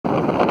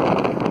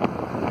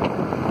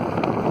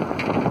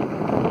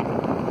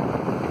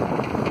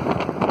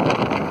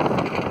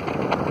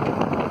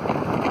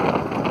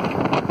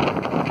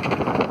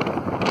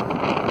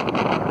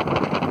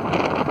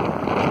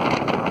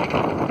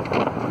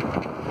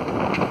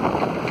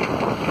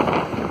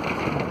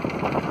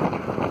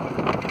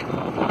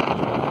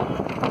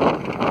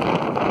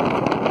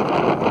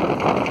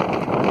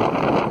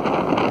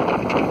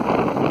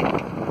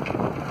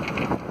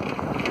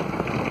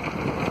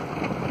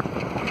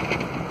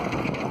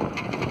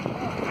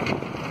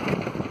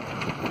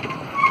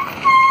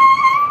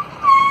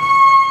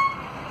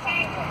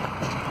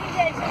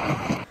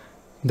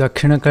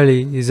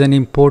Dakhinkali is an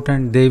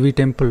important Devi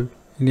temple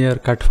near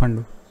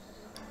Kathmandu.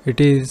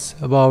 It is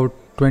about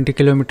 20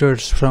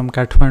 kilometers from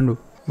Kathmandu.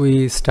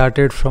 We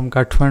started from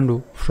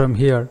Kathmandu from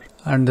here,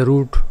 and the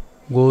route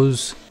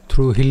goes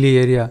through hilly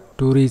area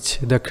to reach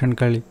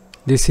Dakhinkali.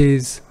 This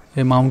is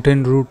a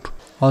mountain route.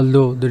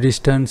 Although the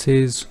distance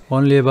is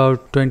only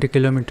about 20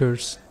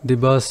 kilometers, the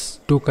bus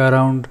took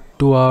around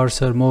 2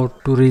 hours or more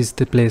to reach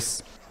the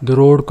place. The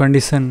road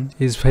condition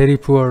is very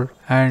poor,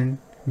 and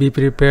be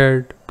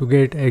prepared to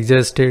get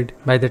exhausted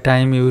by the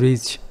time you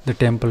reach the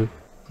temple.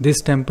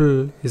 This temple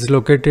is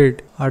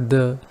located at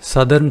the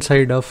southern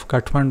side of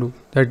Kathmandu.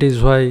 That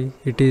is why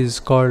it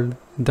is called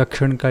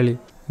Dakhinkali.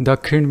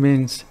 Dakhin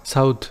means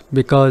south.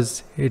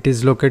 Because it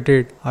is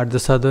located at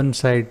the southern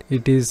side,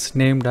 it is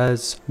named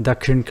as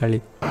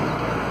Dakhinkali.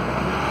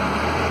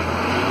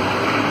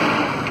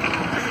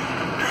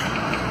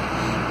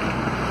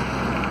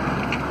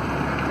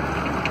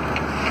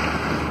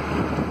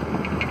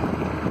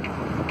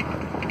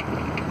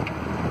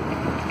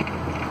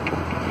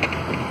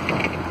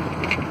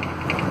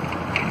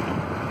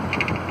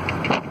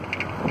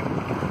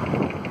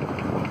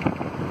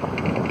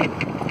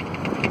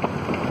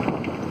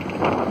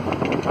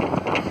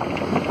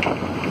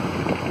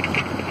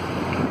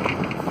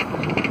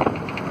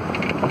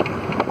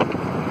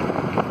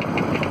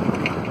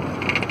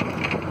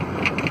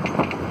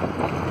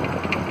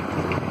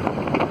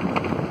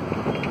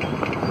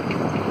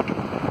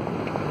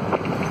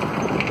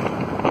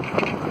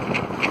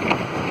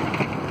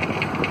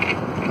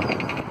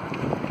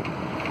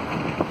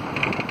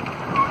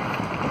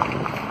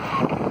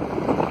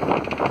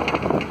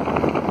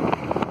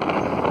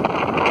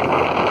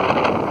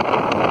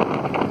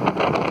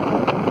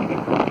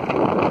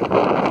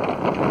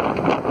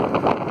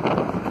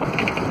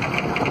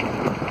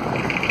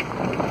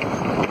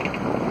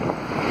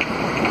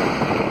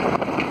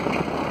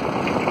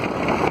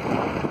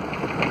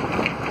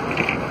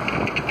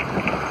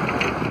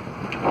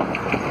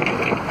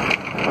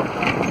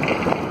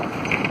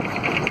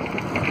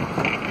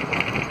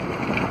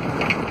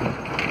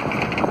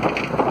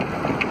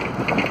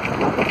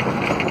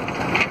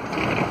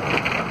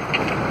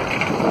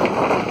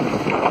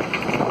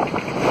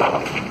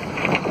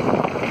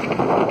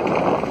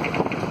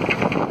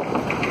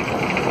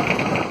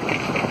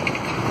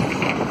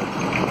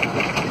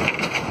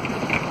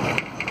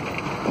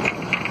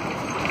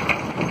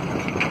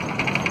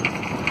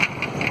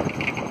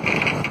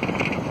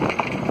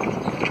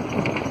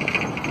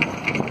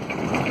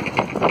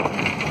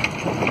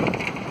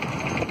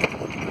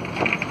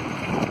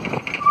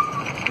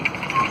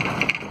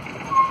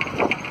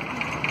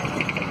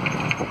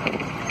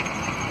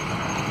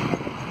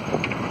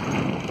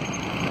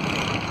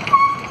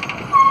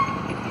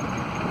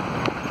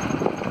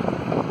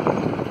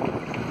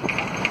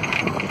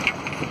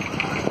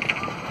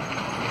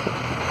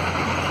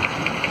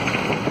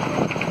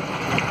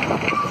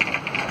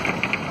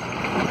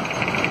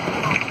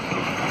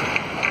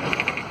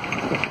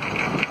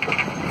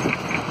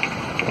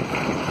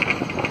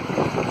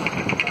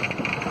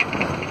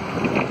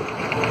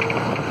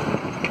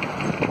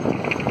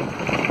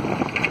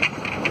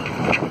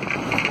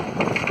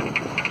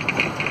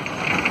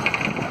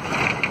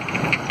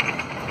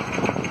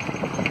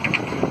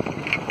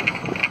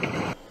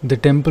 The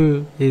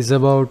temple is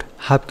about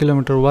half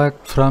kilometer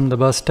walk from the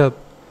bus stop.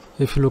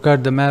 If you look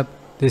at the map,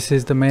 this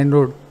is the main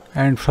road,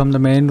 and from the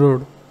main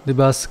road the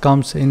bus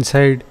comes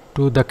inside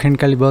to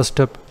Dakhinkali bus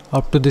stop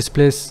up to this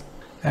place,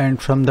 and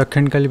from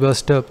Dakhinkali bus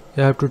stop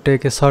you have to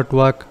take a short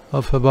walk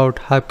of about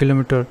half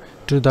kilometer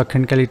to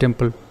Dakhinkali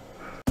temple.